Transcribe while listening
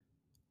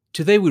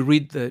Today we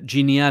read the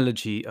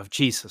genealogy of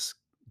Jesus,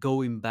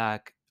 going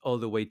back all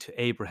the way to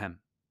Abraham.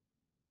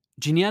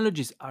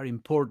 Genealogies are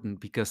important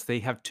because they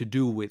have to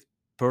do with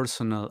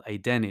personal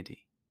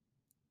identity.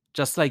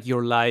 Just like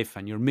your life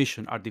and your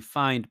mission are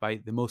defined by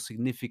the most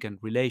significant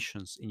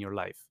relations in your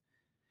life.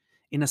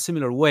 In a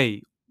similar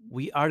way,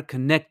 we are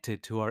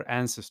connected to our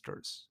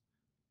ancestors.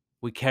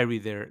 We carry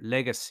their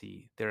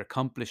legacy, their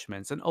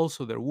accomplishments, and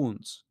also their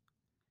wounds.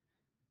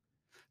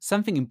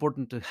 Something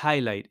important to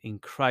highlight in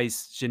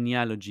Christ's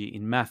genealogy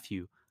in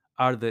Matthew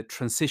are the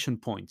transition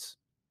points.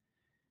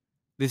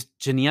 This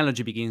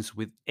genealogy begins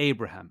with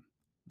Abraham,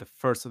 the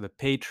first of the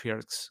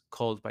patriarchs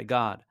called by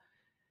God.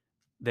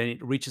 Then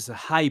it reaches a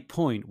high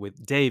point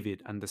with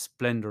David and the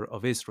splendor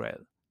of Israel.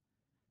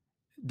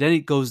 Then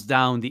it goes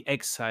down the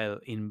exile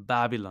in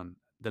Babylon,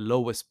 the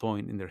lowest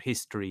point in their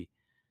history.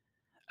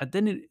 And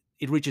then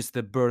it reaches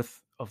the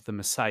birth of the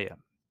Messiah.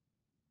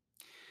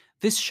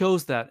 This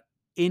shows that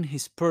in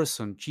his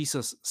person,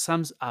 Jesus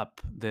sums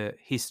up the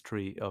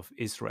history of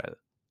Israel.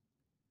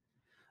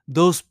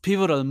 Those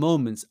pivotal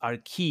moments are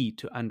key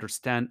to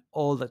understand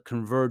all that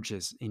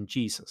converges in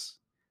Jesus.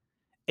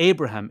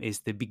 Abraham is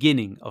the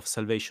beginning of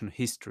salvation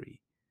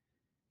history.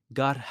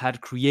 God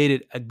had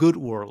created a good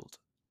world,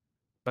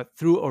 but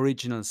through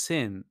original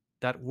sin,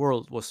 that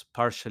world was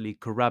partially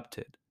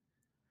corrupted.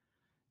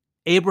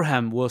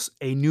 Abraham was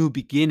a new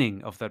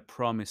beginning of that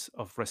promise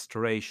of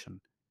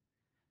restoration,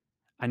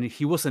 and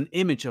he was an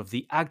image of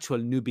the actual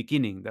new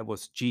beginning that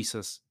was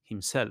Jesus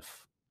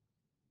himself.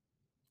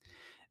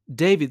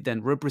 David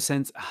then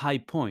represents a high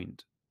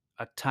point,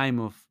 a time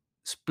of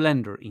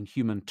splendor in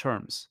human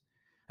terms,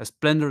 a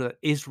splendor that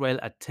Israel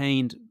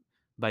attained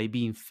by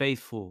being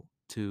faithful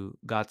to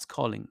God's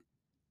calling.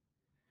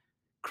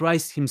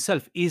 Christ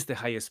himself is the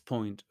highest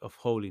point of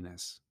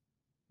holiness,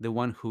 the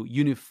one who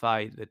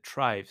unified the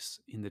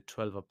tribes in the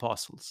 12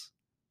 apostles.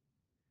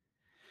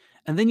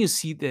 And then you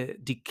see the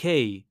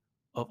decay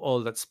of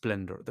all that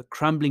splendor, the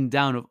crumbling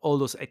down of all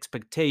those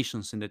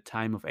expectations in the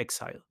time of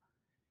exile.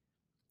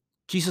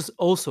 Jesus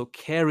also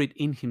carried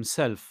in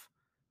himself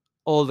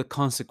all the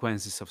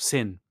consequences of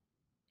sin.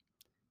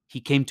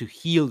 He came to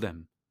heal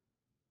them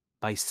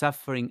by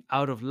suffering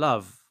out of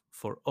love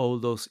for all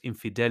those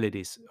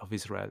infidelities of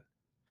Israel.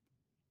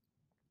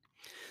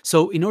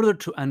 So, in order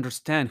to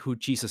understand who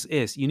Jesus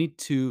is, you need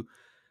to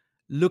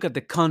look at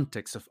the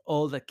context of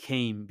all that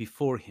came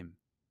before him.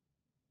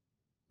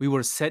 We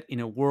were set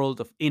in a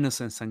world of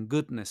innocence and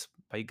goodness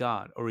by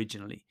God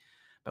originally,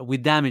 but we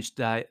damaged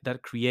that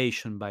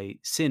creation by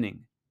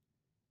sinning.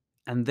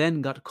 And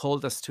then God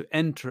called us to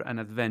enter an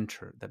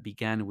adventure that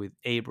began with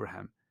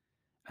Abraham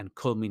and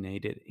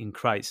culminated in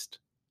Christ.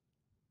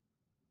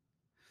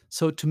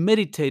 So, to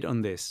meditate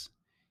on this,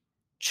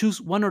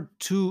 choose one or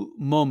two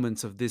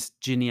moments of this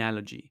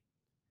genealogy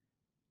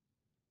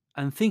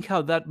and think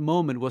how that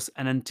moment was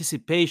an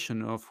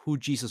anticipation of who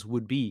Jesus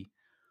would be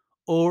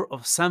or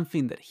of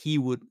something that he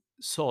would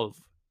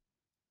solve.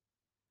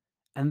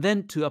 And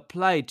then to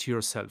apply it to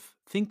yourself,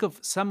 think of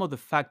some of the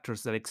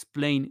factors that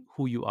explain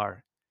who you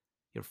are: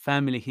 your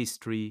family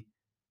history,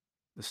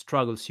 the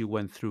struggles you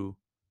went through,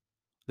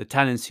 the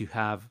talents you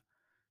have,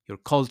 your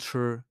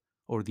culture,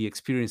 or the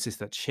experiences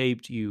that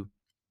shaped you.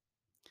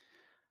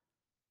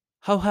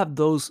 How have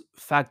those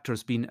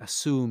factors been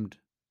assumed,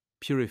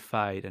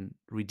 purified, and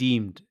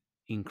redeemed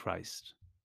in Christ?